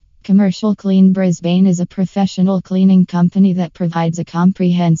Commercial Clean Brisbane is a professional cleaning company that provides a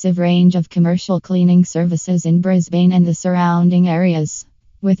comprehensive range of commercial cleaning services in Brisbane and the surrounding areas.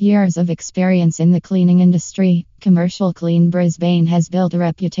 With years of experience in the cleaning industry, Commercial Clean Brisbane has built a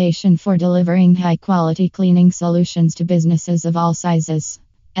reputation for delivering high-quality cleaning solutions to businesses of all sizes.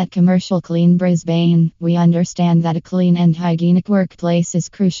 At Commercial Clean Brisbane, we understand that a clean and hygienic workplace is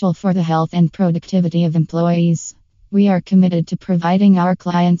crucial for the health and productivity of employees. We are committed to providing our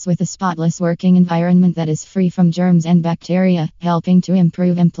clients with a spotless working environment that is free from germs and bacteria, helping to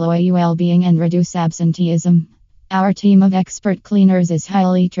improve employee well-being and reduce absenteeism. Our team of expert cleaners is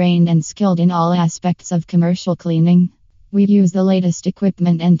highly trained and skilled in all aspects of commercial cleaning. We use the latest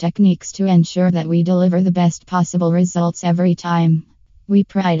equipment and techniques to ensure that we deliver the best possible results every time. We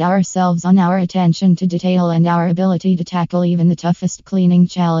pride ourselves on our attention to detail and our ability to tackle even the toughest cleaning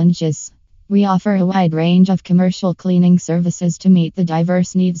challenges. We offer a wide range of commercial cleaning services to meet the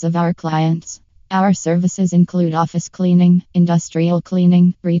diverse needs of our clients. Our services include office cleaning, industrial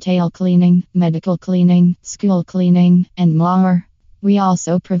cleaning, retail cleaning, medical cleaning, school cleaning, and more. We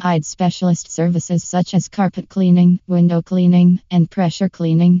also provide specialist services such as carpet cleaning, window cleaning, and pressure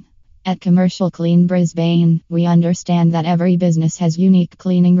cleaning. At Commercial Clean Brisbane, we understand that every business has unique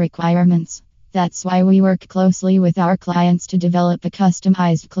cleaning requirements. That's why we work closely with our clients to develop a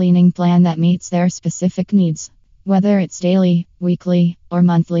customized cleaning plan that meets their specific needs. Whether it's daily, weekly, or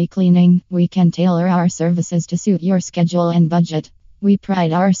monthly cleaning, we can tailor our services to suit your schedule and budget. We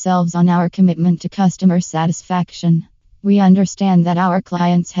pride ourselves on our commitment to customer satisfaction. We understand that our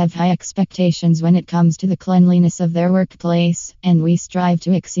clients have high expectations when it comes to the cleanliness of their workplace, and we strive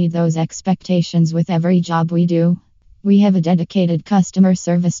to exceed those expectations with every job we do. We have a dedicated customer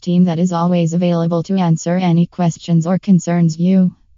service team that is always available to answer any questions or concerns you